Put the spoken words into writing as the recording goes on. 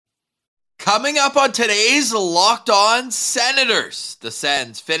Coming up on today's Locked On Senators, the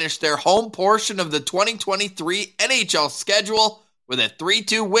Sens finished their home portion of the 2023 NHL schedule with a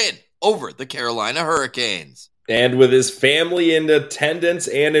 3-2 win over the Carolina Hurricanes. And with his family in attendance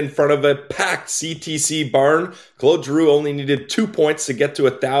and in front of a packed CTC barn, Claude Giroux only needed 2 points to get to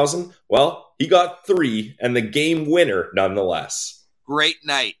 1,000. Well, he got 3 and the game winner nonetheless. Great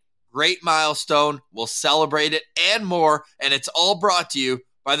night, great milestone. We'll celebrate it and more, and it's all brought to you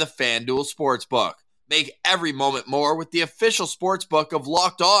by the FanDuel Sportsbook. Make every moment more with the official sportsbook of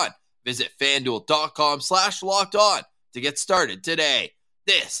Locked On. Visit FanDuel.com/LockedOn to get started today.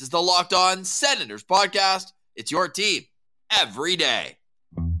 This is the Locked On Senators podcast. It's your team every day.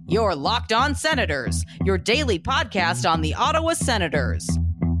 Your Locked On Senators, your daily podcast on the Ottawa Senators.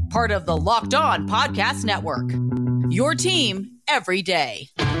 Part of the Locked On Podcast Network. Your team every day.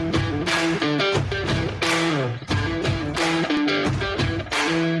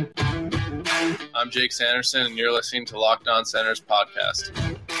 I'm Jake Sanderson, and you're listening to Locked On Senators podcast.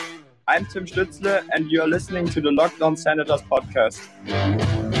 I'm Tim Stützle, and you're listening to the Locked On Senators podcast.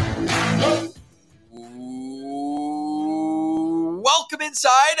 Welcome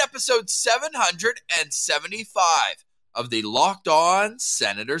inside episode 775 of the Locked On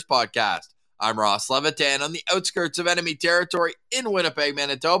Senators podcast. I'm Ross Levitan on the outskirts of enemy territory in Winnipeg,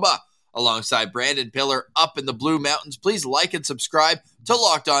 Manitoba. Alongside Brandon Pillar up in the Blue Mountains, please like and subscribe to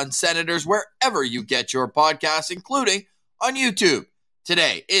Locked On Senators wherever you get your podcasts, including on YouTube.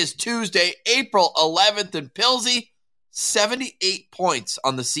 Today is Tuesday, April 11th, and Pilsy, 78 points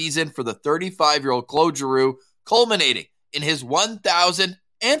on the season for the 35-year-old Claude Giroux, culminating in his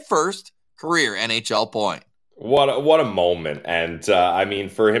 1,001st career NHL point. What a moment. And,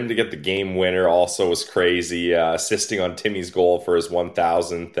 for him to get the game winner also was crazy, assisting on Timmy's goal for his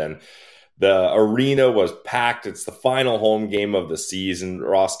 1,000th. And the arena was packed. It's the final home game of the season.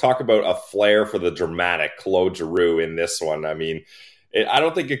 Ross, talk about a flair for the dramatic Claude Giroux in this one. I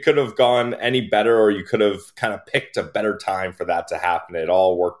don't think it could have gone any better, or you could have kind of picked a better time for that to happen. It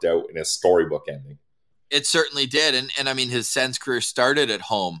all worked out in a storybook ending. It certainly did. And his Sens career started at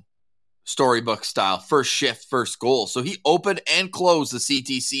home, storybook style, first shift, first goal. So he opened and closed the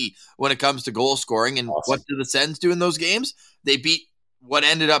CTC when it comes to goal scoring. And awesome. What did the Sens do in those games? They beat what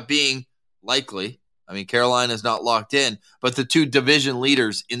ended up being likely, Carolina's not locked in, but the two division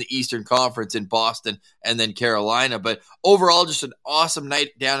leaders in the Eastern Conference in Boston and then Carolina. But overall, just an awesome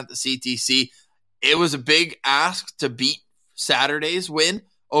night down at the CTC. It was a big ask to beat Saturday's win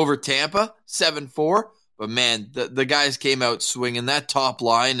over Tampa, 7-4. But man, the guys came out swinging that top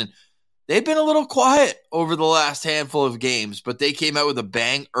line, and they've been a little quiet over the last handful of games, but they came out with a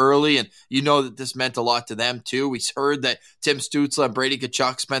bang early, and you know that this meant a lot to them too. We heard that Tim Stützle and Brady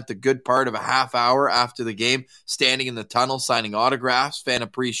Tkachuk spent the good part of a half hour after the game standing in the tunnel signing autographs, fan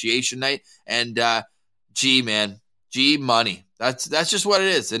appreciation night, and G money. That's just what it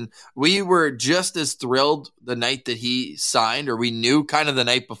is. And we were just as thrilled the night that he signed, or we knew kind of the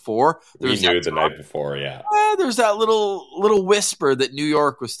night before. There's that little whisper that New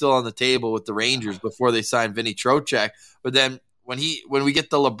York was still on the table with the Rangers before they signed Vinny Trocheck. But then when we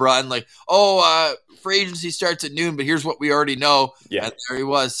get the LeBron, free agency starts at noon, but here's what we already know. Yeah. And there he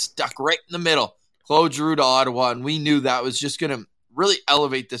was, stuck right in the middle. Claude Giroux to Ottawa, and we knew that was just going to really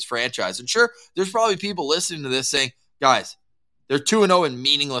elevate this franchise. And sure, there's probably people listening to this saying, guys, they're 2-0 in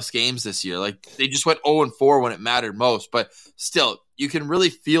meaningless games this year. Like, they just went 0-4 when it mattered most. But still, you can really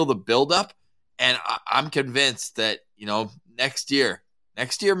feel the buildup. And I'm convinced that, next year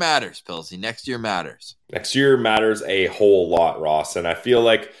matters, Pilsy. Next year matters. Next year matters a whole lot, Ross. And I feel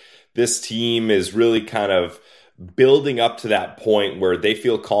like this team is really kind of building up to that point where they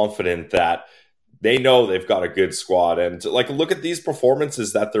feel confident that they know they've got a good squad. And look at these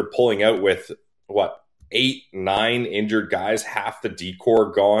performances that they're pulling out with, 8, 9 injured guys, half the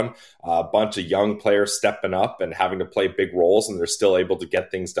D-core gone, a bunch of young players stepping up and having to play big roles, and they're still able to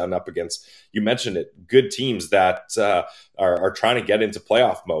get things done up against, you mentioned it, good teams that are trying to get into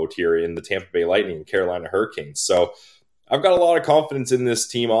playoff mode here in the Tampa Bay Lightning and Carolina Hurricanes. So I've got a lot of confidence in this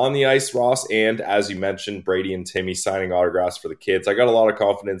team on the ice, Ross, and as you mentioned, Brady and Timmy signing autographs for the kids. I got a lot of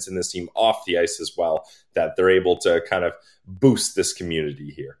confidence in this team off the ice as well, that they're able to kind of boost this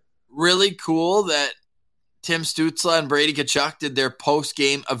community here. Really cool that Tim Stützle and Brady Tkachuk did their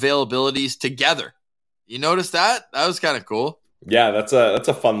post-game availabilities together. You notice that? That was kind of cool. Yeah, that's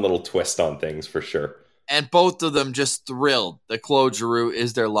a fun little twist on things for sure. And both of them just thrilled that Claude Giroux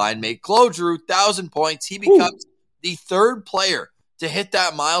is their line mate. Claude Giroux, 1,000 points. He becomes the third player to hit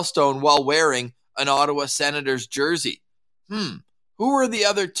that milestone while wearing an Ottawa Senators jersey. Who were the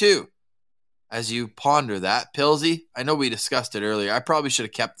other two? as you ponder that, Pilsy, I know we discussed it earlier. I probably should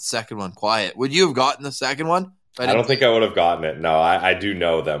have kept the second one quiet. Would you have gotten the second one? I don't think I would have gotten it. No, I do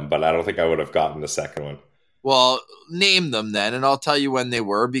know them, but I don't think I would have gotten the second one. Well, name them then, and I'll tell you when they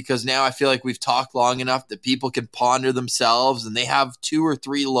were, because now I feel like we've talked long enough that people can ponder themselves, and they have 2 or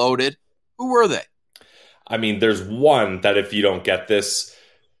 3 loaded. Who were they? I mean, there's one that if you don't get this,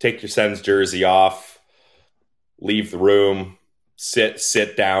 take your Sens jersey off, leave the room,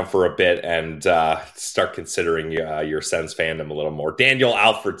 sit down for a bit, and start considering your Sens fandom a little more. Daniel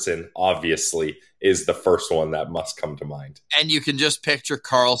Alfredsson, obviously, is the first one that must come to mind. And you can just picture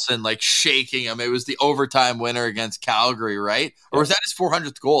Carlson like shaking him. It was the overtime winner against Calgary, right? Or was that his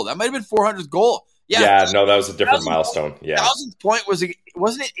 400th goal? That might have been 400th goal. Yeah, no, that was a different milestone. Yeah, 1,000th point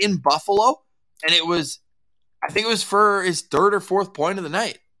wasn't it in Buffalo? And it was, I think it was for his 3rd or 4th point of the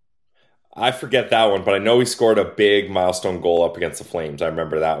night. I forget that one, but I know he scored a big milestone goal up against the Flames. I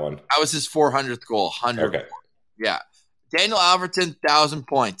remember that one. That was his 400th goal. 100. Okay. Yeah. Daniel Alfredsson, 1,000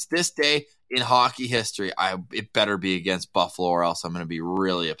 points. This day in hockey history, it better be against Buffalo or else I'm going to be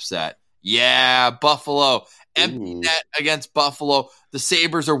really upset. Yeah, Buffalo. Empty net against Buffalo. The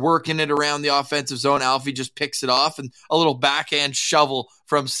Sabres are working it around the offensive zone. Alfie just picks it off and a little backhand shovel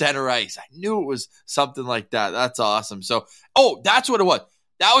from center ice. I knew it was something like that. That's awesome. So, that's what it was.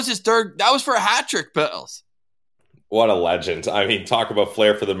 That was his 3rd. That was for a hat trick, Bills. What a legend. I mean, talk about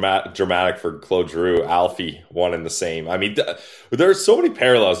flair for the dramatic for Claude Giroux. Alfie, one and the same. I mean, there's so many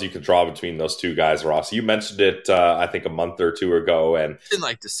parallels you could draw between those two guys, Ross. You mentioned it, I think, a month or 2 ago. And it's in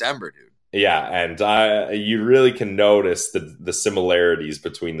like December, dude. Yeah, and you really can notice the similarities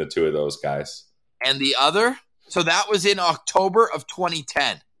between the two of those guys. And the other? So that was in October of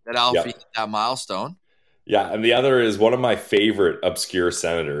 2010 that Alfie hit that milestone. Yeah, and the other is one of my favorite obscure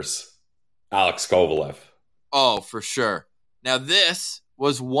Senators, Alex Kovalev. Oh, for sure. Now, this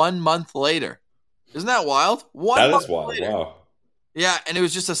was 1 month later. Isn't that wild? That is wild. Later. Wow. Yeah, and it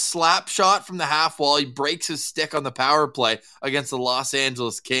was just a slap shot from the half wall. He breaks his stick on the power play against the Los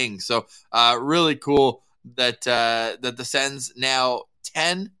Angeles Kings. So really cool that the Sens now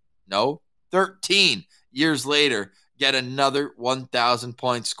 13 years later get another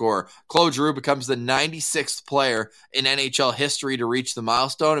 1,000-point score. Claude Giroux becomes the 96th player in NHL history to reach the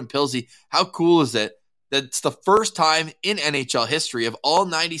milestone. And Pilsy, how cool is it that it's the first time in NHL history of all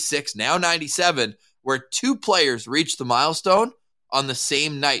 96, now 97, where 2 players reached the milestone on the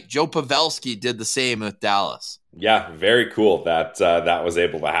same night. Joe Pavelski did the same with Dallas. Yeah, very cool that that was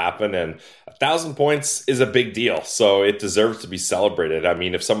able to happen. And 1,000 points is a big deal, so it deserves to be celebrated. I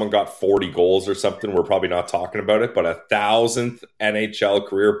mean, if someone got 40 goals or something, we're probably not talking about it, but 1,000th NHL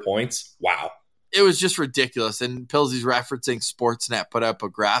career points, wow. It was just ridiculous. And Pilsy's referencing Sportsnet put up a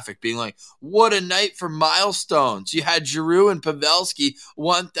graphic being like, what a night for milestones. You had Giroux and Pavelski,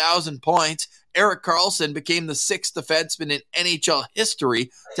 1,000 points. Erik Karlsson became the 6th defenseman in NHL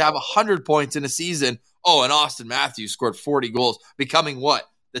history to have 100 points in a season. Oh, and Austin Matthews scored 40 goals, becoming what?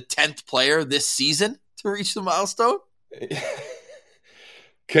 The 10th player this season to reach the milestone?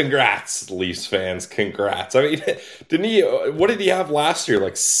 Congrats, Leafs fans. Congrats. I mean, what did he have last year?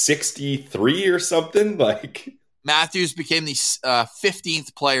 Like 63 or something? Like Matthews became the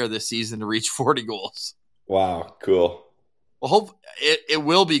 15th player this season to reach 40 goals. Wow, cool. Well, it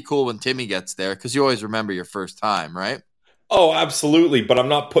will be cool when Timmy gets there because you always remember your first time, right? Oh, absolutely. But I'm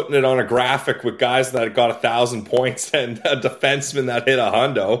not putting it on a graphic with guys that got 1,000 points and a defenseman that hit a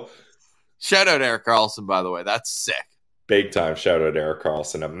hundo. Shout out Erik Karlsson, by the way. That's sick. Big time shout out Erik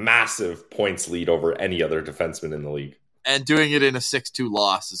Karlsson. A massive points lead over any other defenseman in the league. And doing it in a 6-2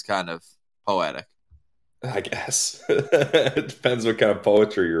 loss is kind of poetic. I guess. It depends what kind of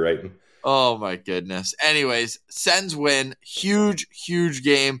poetry you're writing. Oh, my goodness. Anyways, Sens win. Huge, huge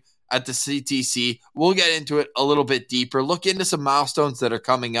game at the CTC. We'll get into it a little bit deeper. Look into some milestones that are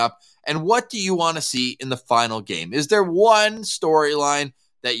coming up. And what do you want to see in the final game? Is there one storyline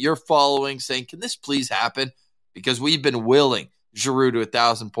that you're following saying, can this please happen? Because we've been willing Giroux to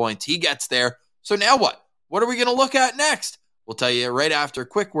 1,000 points. He gets there. So now what? What are we going to look at next? We'll tell you right after a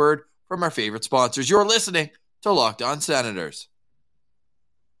quick word from our favorite sponsors. You're listening to Locked On Senators.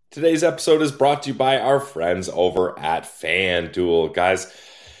 Today's episode is brought to you by our friends over at FanDuel. Guys,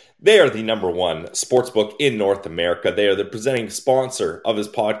 they are the number one sportsbook in North America. They are the presenting sponsor of this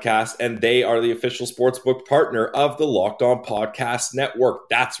podcast, and they are the official sportsbook partner of the Locked On Podcast Network.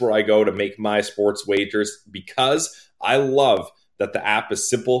 That's where I go to make my sports wagers because I love that the app is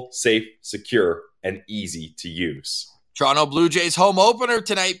simple, safe, secure, and easy to use. Toronto Blue Jays home opener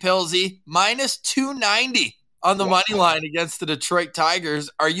tonight, Pilsy. Minus 290 on the money line against the Detroit Tigers.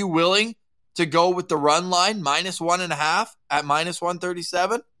 Are you willing to go with the run line, minus 1.5 at minus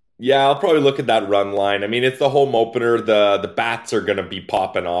 137? Yeah, I'll probably look at that run line. I mean, it's the home opener. The bats are going to be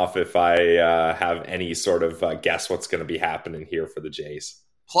popping off if I have any sort of guess what's going to be happening here for the Jays.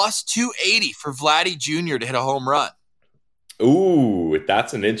 Plus 280 for Vladdy Jr. to hit a home run. Ooh,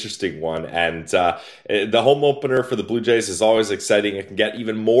 that's an interesting one. And the home opener for the Blue Jays is always exciting. It can get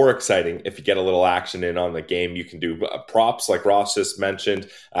even more exciting if you get a little action in on the game. You can do props like Ross just mentioned.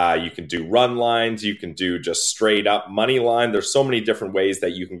 You can do run lines. You can do just straight up money line. There's so many different ways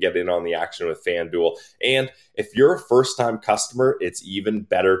that you can get in on the action with FanDuel. And if you're a first-time customer, it's even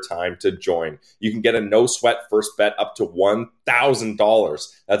better time to join. You can get a no-sweat first bet up to $1,000.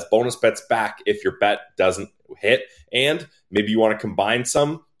 That's bonus bets back if your bet doesn't hit. And maybe you want to combine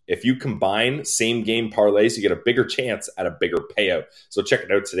some. If you combine same game parlays, you get a bigger chance at a bigger payout. So check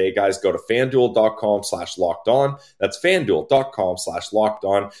it out today, guys. Go to FanDuel.com/lockedon. That's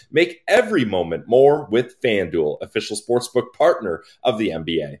FanDuel.com/lockedon. Make every moment more with FanDuel, official sportsbook partner of the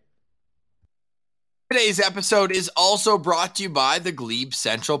NBA. Today's episode is also brought to you by the Glebe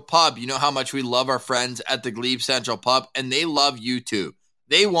Central Pub. You know how much we love our friends at the Glebe Central Pub, and they love you too.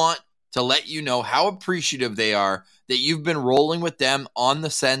 They want to let you know how appreciative they are that you've been rolling with them on the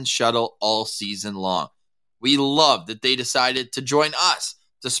Sens shuttle all season long. We love that they decided to join us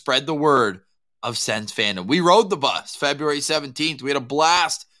to spread the word of Sens fandom. We rode the bus February 17th. We had a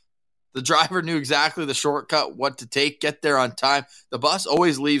blast. The driver knew exactly the shortcut, what to take, get there on time. The bus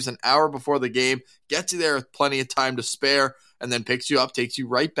always leaves an hour before the game, gets you there with plenty of time to spare, and then picks you up, takes you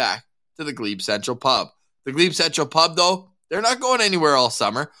right back to the Glebe Central Pub. The Glebe Central Pub, though, they're not going anywhere all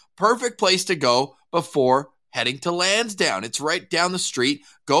summer. Perfect place to go before heading to Lansdowne. It's right down the street.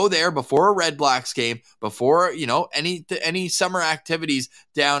 Go there before a Red Blacks game, before, any summer activities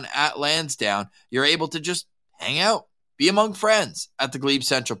down at Lansdowne. You're able to just hang out, be among friends at the Glebe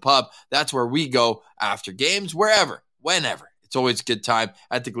Central Pub. That's where we go after games, wherever, whenever. It's always a good time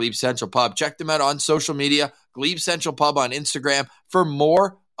at the Glebe Central Pub. Check them out on social media, Glebe Central Pub on Instagram, for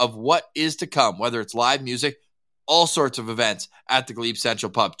more of what is to come, whether it's live music, all sorts of events at the Glebe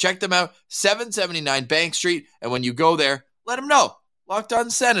Central Pub. Check them out, 779 Bank Street, and when you go there, let them know Locked On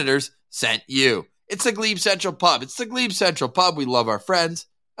Senators sent you. It's the Glebe Central Pub. It's the Glebe Central Pub. We love our friends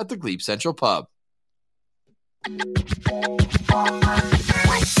at the Glebe Central Pub.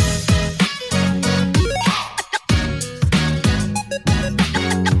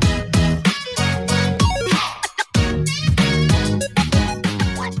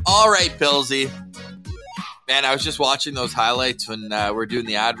 All right, Pillsy. Man, I was just watching those highlights when we're doing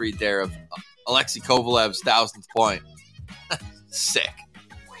the ad read there of Alexei Kovalev's 1,000th point. Sick.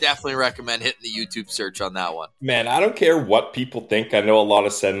 Definitely recommend hitting the YouTube search on that one. Man, I don't care what people think. I know a lot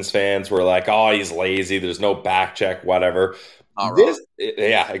of Sens fans were like, oh, he's lazy. There's no back check, whatever.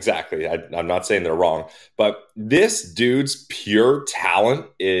 Yeah, exactly. I'm not saying they're wrong. But this dude's pure talent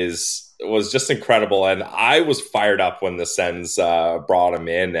was just incredible. And I was fired up when the Sens brought him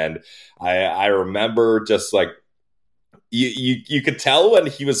in. And I remember just like, you could tell when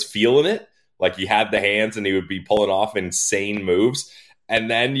he was feeling it. Like he had the hands and he would be pulling off insane moves. And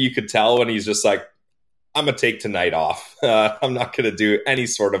then you could tell when he's just like, I'm going to take tonight off. I'm not going to do any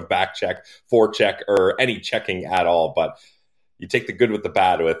sort of back check, forecheck, or any checking at all. But you take the good with the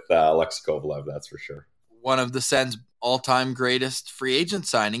bad with Alexei Kovalev, that's for sure. One of the Sens' all-time greatest free agent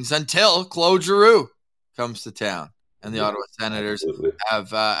signings until Claude Giroux comes to town. And the Ottawa Senators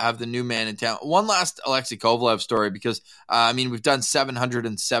have the new man in town. One last Alexei Kovalev story, because, we've done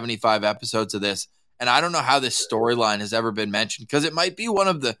 775 episodes of this, and I don't know how this storyline has ever been mentioned, because it might be one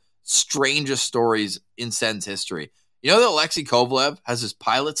of the strangest stories in Sens history. You know that Alexei Kovalev has his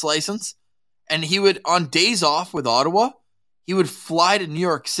pilot's license, and he would, on days off with Ottawa, he would fly to New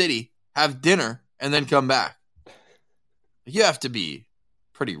York City, have dinner, and then come back. You have to be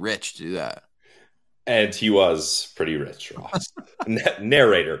pretty rich to do that. And he was pretty rich, Ross.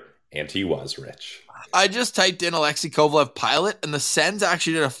 Narrator, and he was rich. I just typed in Alexei Kovalev pilot, and the Sens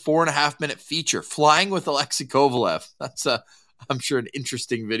actually did a 4.5-minute feature, Flying with Alexei Kovalev. That's, I'm sure, an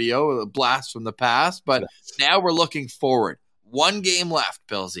interesting video, a blast from the past. But now we're looking forward. One game left,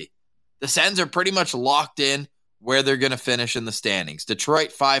 Pilsy. The Sens are pretty much locked in where they're going to finish in the standings.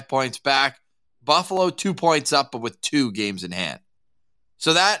 Detroit 5 points back. Buffalo 2 points up, but with 2 games in hand.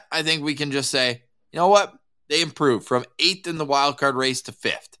 So that, I think we can just say, you know what? They improved from 8th in the wildcard race to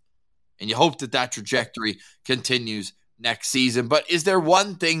 5th. And you hope that trajectory continues next season. But is there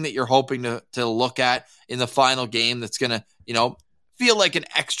one thing that you're hoping to look at in the final game that's going to, feel like an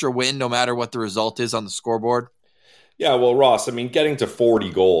extra win no matter what the result is on the scoreboard? Yeah, well, Ross, getting to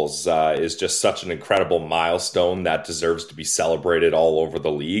 40 goals is just such an incredible milestone that deserves to be celebrated all over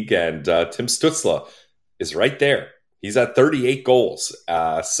the league. And Tim Stützle is right there. He's at 38 goals.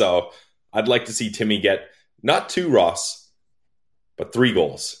 So I'd like to see Timmy get not 2, Ross, but 3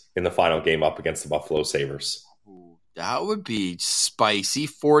 goals in the final game up against the Buffalo Sabres. That would be spicy.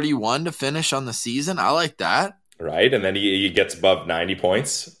 41 to finish on the season. I like that. Right, and then he gets above 90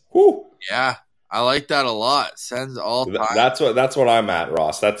 points. Whew. Yeah, I like that a lot. Sends all time. That's what I'm at,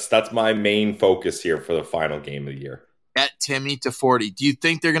 Ross. That's my main focus here for the final game of the year. Get Timmy to 40. Do you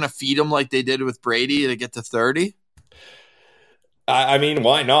think they're going to feed him like they did with Brady to get to 30? I mean,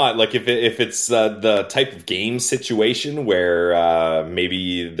 why not? Like if it's the type of game situation where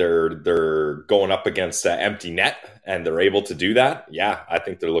maybe they're going up against an empty net and they're able to do that, yeah, I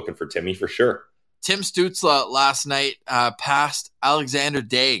think they're looking for Timmy for sure. Tim Stützle last night passed Alexander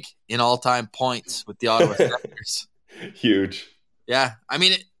Daig in all-time points with the Ottawa Senators. Huge. Yeah, I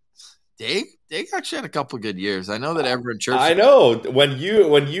mean, Daig actually had a couple good years. I know that everyone chirps. I know when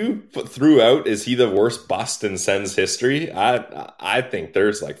you threw out, is he the worst bust in Sens history? I think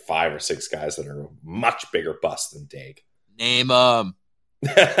there's like 5 or 6 guys that are much bigger bust than Daig. Name them.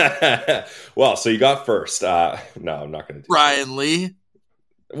 Well, so you got first. No, I'm not going to do Brian that. Lee.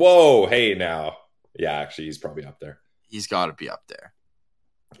 Whoa, hey now. Yeah, actually, he's probably up there. He's got to be up there.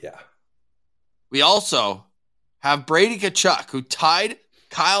 Yeah. We also have Brady Tkachuk, who tied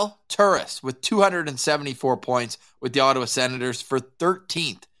Kyle Turris with 274 points with the Ottawa Senators for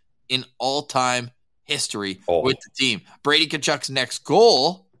 13th in all-time history with the team. Brady Tkachuk's next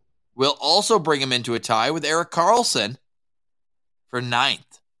goal will also bring him into a tie with Erik Karlsson for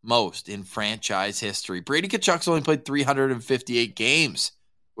 9th most in franchise history. Brady Tkachuk's only played 358 games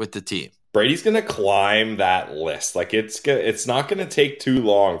with the team. Brady's going to climb that list. Like it's not going to take too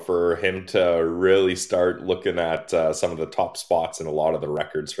long for him to really start looking at some of the top spots in a lot of the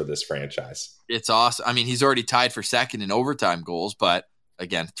records for this franchise. It's awesome. I mean, he's already tied for second in overtime goals, but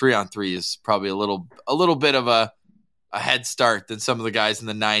again, 3-on-3 is probably a little bit of a head start than some of the guys in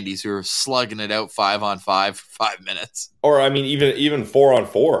the 90s who are slugging it out 5-on-5 for 5 minutes. Or I mean, even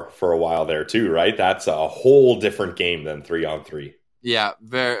 4-on-4 for a while there too, right? That's a whole different game than 3-on-3. Yeah,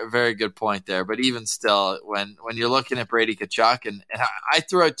 very, very good point there. But even still, when you're looking at Brady Tkachuk, and I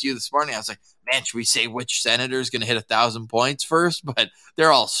threw out to you this morning, I was like, man, should we say which senator is going to hit 1,000 points first? But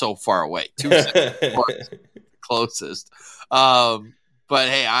they're all so far away. 2 points closest. But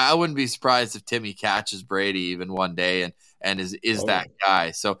hey, I wouldn't be surprised if Timmy catches Brady even one day and is that guy.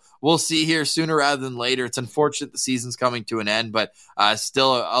 So we'll see here sooner rather than later. It's unfortunate the season's coming to an end, but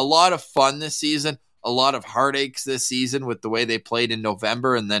still a lot of fun this season. A lot of heartaches this season with the way they played in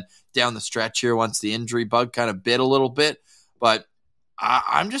November and then down the stretch here once the injury bug kind of bit a little bit. But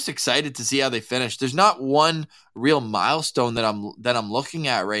I'm just excited to see how they finish. There's not one real milestone that I'm looking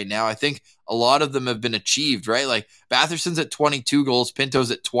at right now. I think a lot of them have been achieved, right? Like Batherson's at 22 goals, Pinto's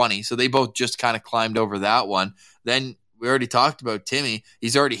at 20. So they both just kind of climbed over that one. Then we already talked about Timmy.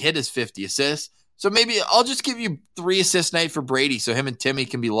 He's already hit his 50 assists. So maybe I'll just give you 3 assist night for Brady so him and Timmy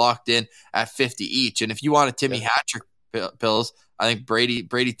can be locked in at 50 each. And if you want a Timmy hat trick, Pills, I think Brady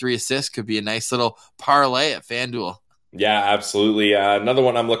 3 assists could be a nice little parlay at FanDuel. Yeah, absolutely. Another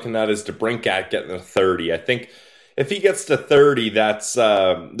one I'm looking at is DeBrincat getting to 30. I think if he gets to 30, that's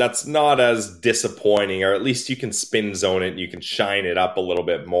not as disappointing, or at least you can spin zone it and you can shine it up a little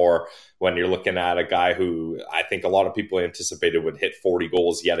bit more when you're looking at a guy who I think a lot of people anticipated would hit 40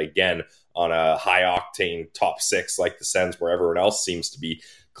 goals yet again on a high-octane top 6 like the Sens, where everyone else seems to be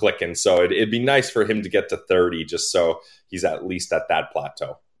clicking. So it'd be nice for him to get to 30 just so he's at least at that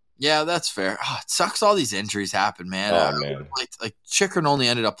plateau. Yeah, that's fair. Oh, it sucks all these injuries happen, man. Man. Like Chychrun only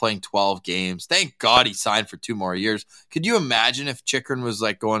ended up playing 12 games. Thank God he signed for 2 more years. Could you imagine if Chychrun was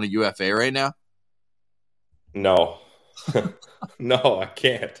like going to UFA right now? No. No, I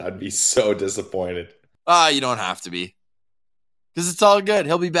can't. I'd be so disappointed. You don't have to be. Because it's all good.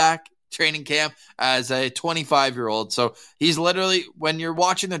 He'll be back training camp as a 25-year-old. So he's literally, when you're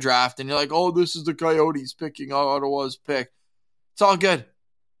watching the draft and you're like, oh, this is the Coyotes picking Ottawa's pick. It's all good.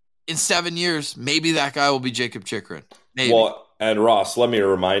 In 7 years, maybe that guy will be Jacob Chychrun. Maybe. Well, and Ross, let me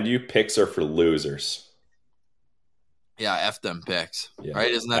remind you, picks are for losers. Yeah, F them picks, yeah,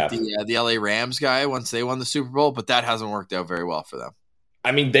 right? Isn't that the LA Rams guy once they won the Super Bowl? But that hasn't worked out very well for them.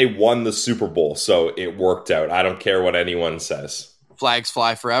 I mean, they won the Super Bowl, so it worked out. I don't care what anyone says. Flags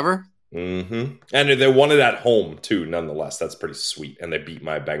fly forever? Mm-hmm. And they won it at home, too, nonetheless. That's pretty sweet. And they beat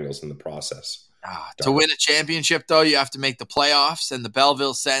my Bengals in the process. To win a championship, though, you have to make the playoffs, and the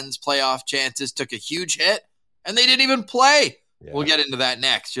Belleville Sens playoff chances took a huge hit, and they didn't even play. Yeah. We'll get into that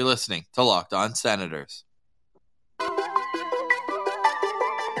next. You're listening to Locked On Senators.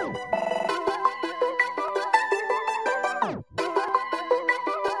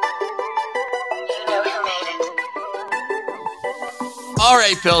 All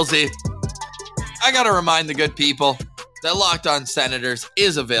right, Pilsy. I got to remind the good people that Locked On Senators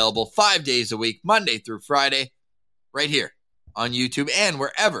is available 5 days a week, Monday through Friday, right here on YouTube and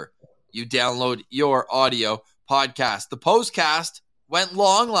wherever you download your audio podcast. The postcast went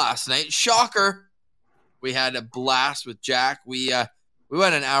long last night. Shocker. We had a blast with Jack. We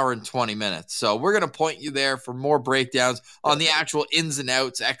went an hour and 20 minutes. So we're going to point you there for more breakdowns on the actual ins and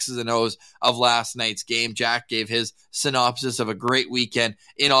outs, X's and O's of last night's game. Jack gave his synopsis of a great weekend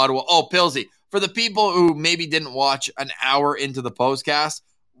in Ottawa. Oh, Pilsy, for the people who maybe didn't watch an hour into the postcast,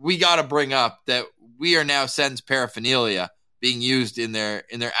 we got to bring up that we are now Sens paraphernalia being used in their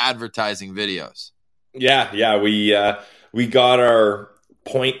advertising videos. Yeah, we got our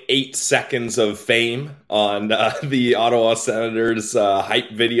 0.8 seconds of fame on the Ottawa Senators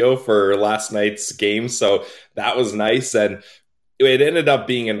hype video for last night's game, so that was nice, and it ended up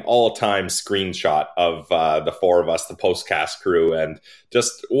being an all-time screenshot of the four of us, the postcast crew, and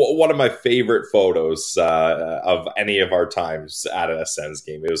just one of my favorite photos of any of our times at a Sens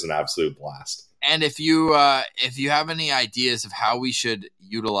game. It was an absolute blast. And if you have any ideas of how we should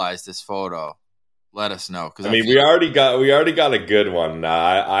utilize this photo, let us know. I mean, we already got a good one.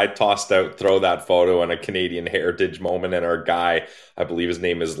 I tossed out throw that photo in a Canadian heritage moment, and our guy, I believe his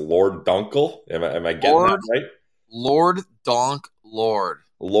name is Lord Dunkel. Am I getting that right? Lord Donk Lord.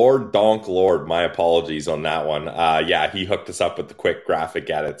 Lord Donk Lord. My apologies on that one. Yeah, he hooked us up with the quick graphic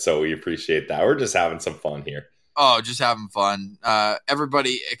edit, so we appreciate that. We're just having some fun here. Oh, just having fun.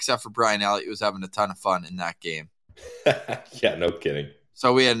 Everybody except for Brian Elliott was having a ton of fun in that game. Yeah, no kidding.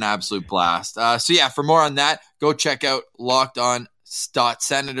 So we had an absolute blast. So yeah, for more on that, go check out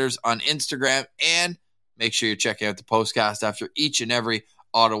LockedOn.Senators on Instagram, and make sure you're checking out the postcast after each and every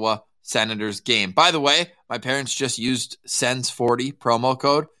Ottawa Senators game. By the way, my parents just used Sens40 promo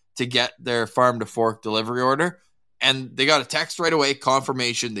code to get their farm to fork delivery order, and they got a text right away,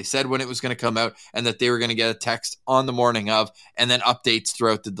 confirmation. They said when it was going to come out and that they were going to get a text on the morning of, and then updates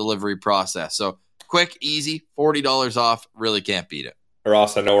throughout the delivery process. So quick, easy, $40 off. Really can't beat it.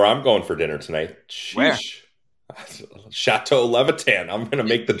 Ross, I know where I'm going for dinner tonight. Sheesh. Where? Chateau Levitan. I'm going to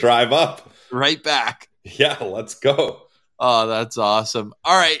make the drive up. Right back. Yeah, let's go. Oh, that's awesome.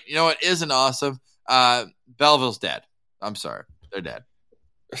 All right. You know what isn't awesome? Belleville's dead. I'm sorry. They're dead.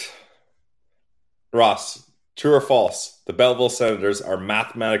 Ross, true or false? The Belleville Senators are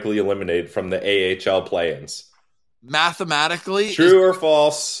mathematically eliminated from the AHL play-ins. Mathematically? True or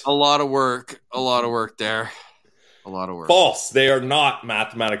false? A lot of work. A lot of work there. A lot of work. False. They are not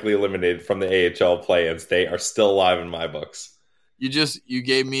mathematically eliminated from the AHL play-ins. They are still alive in my books. You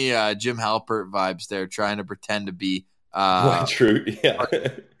gave me Jim Halpert vibes there, trying to pretend to be true. Yeah.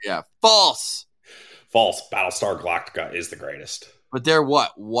 Yeah. False. False. Battlestar Galactica is the greatest. But they're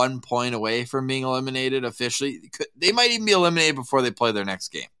 1 point away from being eliminated officially. They might even be eliminated before they play their next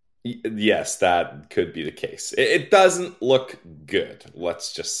game. Yes, that could be the case. It doesn't look good.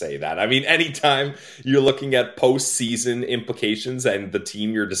 Let's just say that. I mean, anytime you're looking at postseason implications and the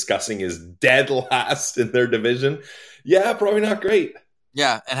team you're discussing is dead last in their division, yeah, probably not great.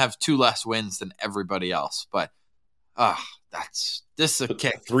 Yeah, and have 2 less wins than everybody else. But this is a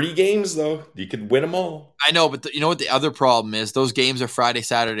kick. 3 games, though. You could win them all. I know, but you know what the other problem is? Those games are Friday,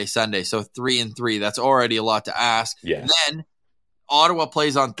 Saturday, Sunday. So 3-3. That's already a lot to ask. Yeah. Then Ottawa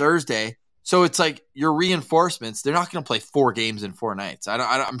plays on Thursday, so it's like your reinforcements. They're not going to play 4 games in 4 nights.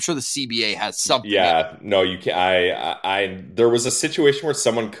 I'm sure the CBA has something. Yeah, no, you can. There was a situation where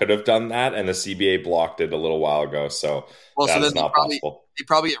someone could have done that, and the CBA blocked it a little while ago. So that's not possible. They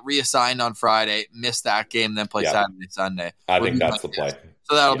probably get reassigned on Friday, miss that game, then play Saturday, Sunday. I think that's the play.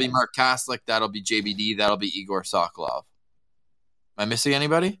 So that'll be Mark Kaslik, that'll be JBD, that'll be Igor Sokolov. Am I missing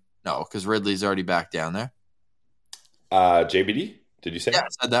anybody? No, because Ridley's already back down there. JBD. Did you say? Yeah,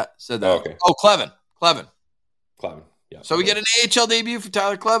 said that. Oh, okay. Oh, Clevin. Yeah. So we get an AHL debut for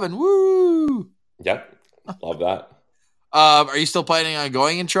Tyler Clevin. Woo! Yep. Love that. Are you still planning on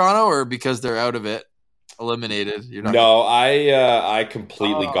going in Toronto, or because they're out of it, eliminated? You're not. No, I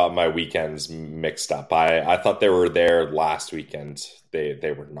completely got my weekends mixed up. I thought they were there last weekend.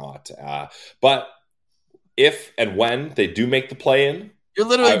 They were not. But if and when they do make the play-in, you're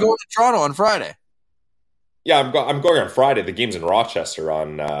literally going to Toronto on Friday. Yeah, I'm going on Friday. The game's in Rochester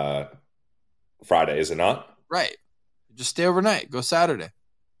on Friday, is it not? Right. Just stay overnight. Go Saturday.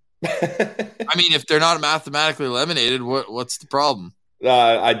 I mean, if they're not mathematically eliminated, what's the problem?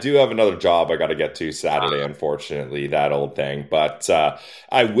 I do have another job I got to get to Saturday, unfortunately, that old thing. But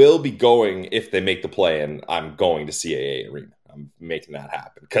I will be going if they make the play, and I'm going to CAA Arena. I'm making that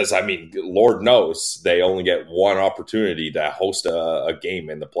happen. Because, I mean, Lord knows they only get one opportunity to host a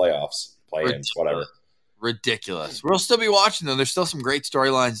game in the playoffs, play-ins, whatever. ridiculous. We'll still be watching them. There's still some great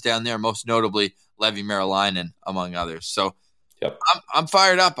storylines down there, most notably Levi Marilainen, among others. So Yep. I'm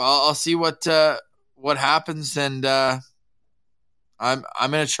fired up. I'll see what happens, and I'm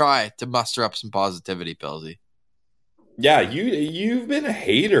gonna try to muster up some positivity, Pilsy. Yeah, you've been a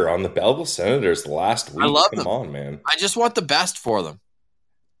hater on the Belleville Senators the last week. I love Come them. on, man. I just want the best for them.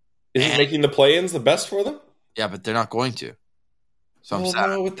 Isn't making the play-ins the best for them? Yeah, but they're not going to. So I'm sad.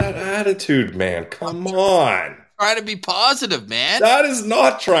 No, with that attitude, man. Come on. Try to be positive, man. That is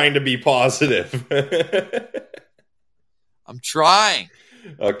not trying to be positive. I'm trying.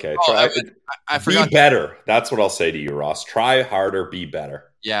 Okay, Oh, try. I forgot. Be better. That's what I'll say to you, Ross. Try harder, be better.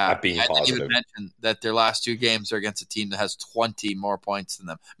 Yeah, at being I didn't positive. even mention that their last 2 games are against a team that has 20 more points than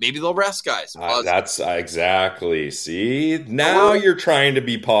them. Maybe they'll rest guys. That's exactly. See, now you're trying to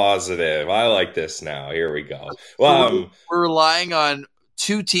be positive. I like this now. Here we go. Well, we're relying on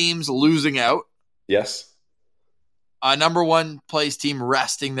 2 teams losing out. Yes. A number 1 place team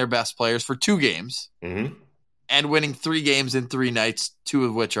resting their best players for 2 games. Mm-hmm. And winning 3 games in 3 nights, 2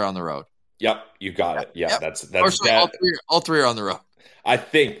 of which are on the road. Yep, you got it. Yeah, yep. that's all three are on the road. I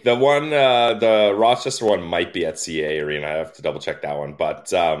think the one, the Rochester one might be at CA Arena. I have to double check that one. But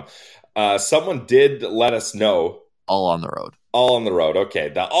someone did let us know. All on the road. All on the road. Okay.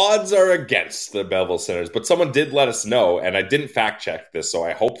 The odds are against the Belleville Senators, but someone did let us know, and I didn't fact check this, so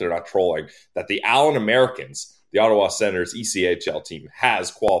I hope they're not trolling, that the Allen Americans, the Ottawa Senators ECHL team,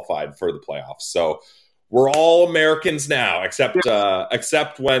 has qualified for the playoffs. So we're all Americans now, except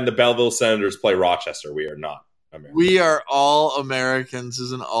when the Belleville Senators play Rochester. We are not. American. We are all Americans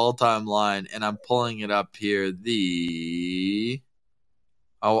is an all-time line, and I'm pulling it up here.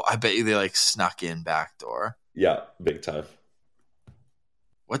 I bet you they snuck in backdoor. Yeah, big time.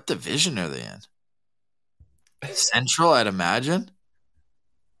 What division are they in? Central, I'd imagine.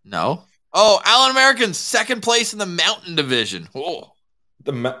 No. Oh, Allen Americans, 2nd place in the Mountain Division. Oh.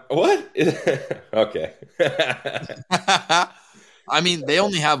 What? Okay. I mean, they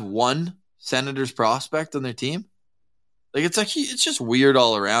only have 1 Senators prospect on their team. It's just weird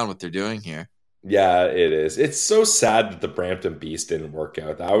all around what they're doing here. Yeah, it is. It's so sad that the Brampton Beast didn't work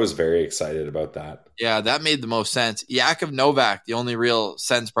out. I was very excited about that. Yeah, that made the most sense. Yakov Novak, the only real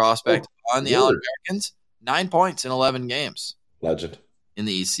Sens prospect on the Allen Americans, 9 points in 11 games. Legend. In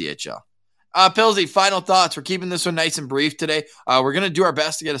the ECHL. Pilsy, final thoughts. We're keeping this one nice and brief today. We're going to do our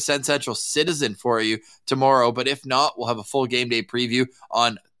best to get a Sens Central citizen for you tomorrow, but if not, we'll have a full game day preview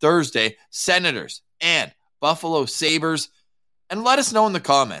on Thursday. Senators and Buffalo Sabres. And let us know in the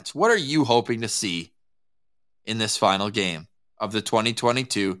comments, what are you hoping to see in this final game of the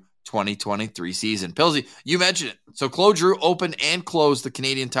 2022-2023 season? Pilsy, you mentioned it. So Claude Giroux opened and closed the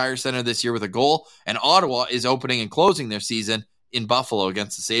Canadian Tire Center this year with a goal, and Ottawa is opening and closing their season in Buffalo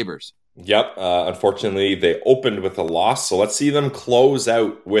against the Sabres. Yep. Unfortunately, they opened with a loss, so let's see them close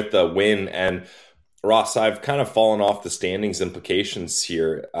out with a win. And Ross, I've kind of fallen off the standings implications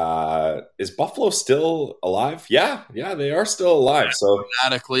here. Is Buffalo still alive? Yeah, they are still alive. So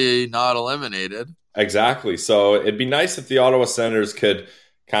automatically not eliminated. Exactly. So it'd be nice if the Ottawa Senators could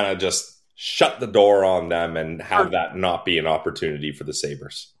kind of just shut the door on them and have that not be an opportunity for the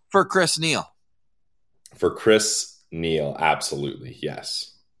Sabres. For Chris Neal. For Chris Neal, absolutely, yes.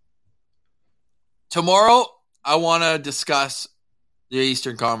 Tomorrow, I want to discuss the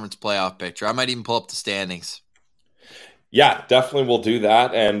Eastern Conference playoff picture. I might even pull up the standings. Yeah, definitely we'll do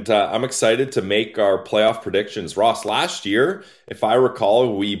that. And I'm excited to make our playoff predictions. Ross, last year, if I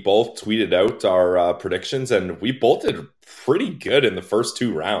recall, we both tweeted out our predictions, and we both did pretty good in the first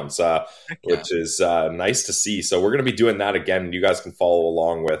 2 rounds, which is nice to see. So we're going to be doing that again. You guys can follow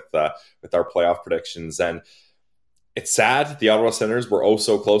along with our playoff predictions. And it's sad the Ottawa Senators were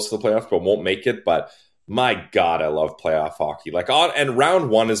so close to the playoffs, but won't make it. But my God, I love playoff hockey. And round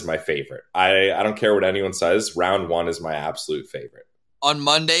 1 is my favorite. I don't care what anyone says. Round 1 is my absolute favorite. On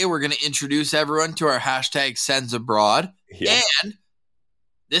Monday, we're going to introduce everyone to our hashtag Sens Abroad. Yeah. And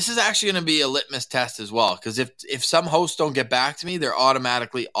this is actually going to be a litmus test as well, because if some hosts don't get back to me, they're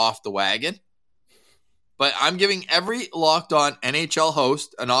automatically off the wagon. But I'm giving every Locked On NHL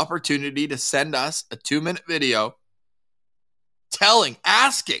host an opportunity to send us a 2-minute video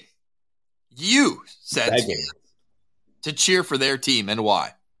asking you, Sens fans, to cheer for their team and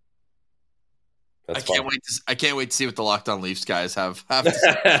why. I can't wait to see what the Locked On Leafs guys have to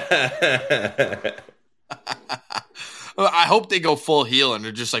say. I hope they go full heel and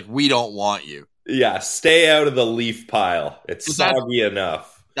they're just like, we don't want you. Yeah, stay out of the Leaf pile. It's soggy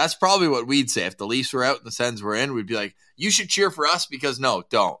enough. That's probably what we'd say. If the Leafs were out and the Sens were in, we'd be like, you should cheer for us because no,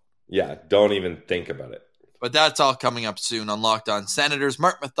 don't. Yeah, don't even think about it. But that's all coming up soon on Locked On Senators.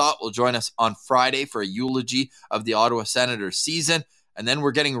 Mark Mathot will join us on Friday for a eulogy of the Ottawa Senators season. And then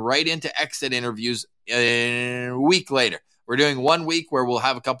we're getting right into exit interviews a week later. We're doing 1 week where we'll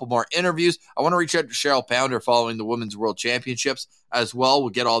have a couple more interviews. I want to reach out to Cheryl Pounder following the Women's World Championships as well.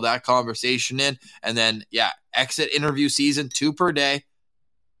 We'll get all that conversation in. And then, exit interview season, 2 per day.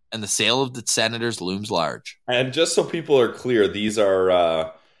 And the sale of the Senators looms large. And just so people are clear, these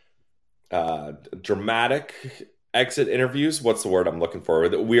are dramatic exit interviews. What's the word I'm looking for?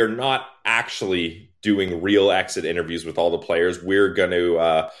 We are not actually doing real exit interviews with all the players. We're going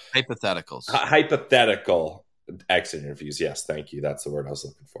to hypotheticals. Hypothetical exit interviews. Yes, thank you. That's the word I was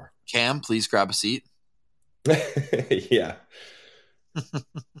looking for. Cam, please grab a seat. Yeah.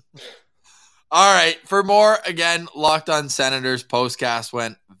 All right. For more, again, Locked On Senators postcast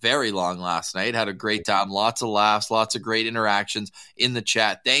went very long last night. Had a great time. Lots of laughs, lots of great interactions in the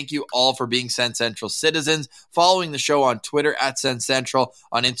chat. Thank you all for being Sen Central citizens. Following the show on Twitter at Sen Central,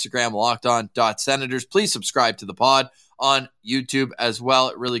 on Instagram, lockedon.senators. Please subscribe to the pod on YouTube as well.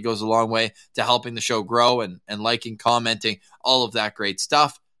 It really goes a long way to helping the show grow and liking, commenting, all of that great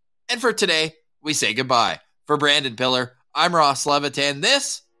stuff. And for today, we say goodbye. For Brandon Pillar, I'm Ross Levitan.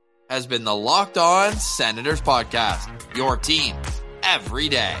 This has been the Locked On Senators podcast, your team every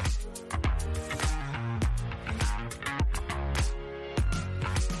day.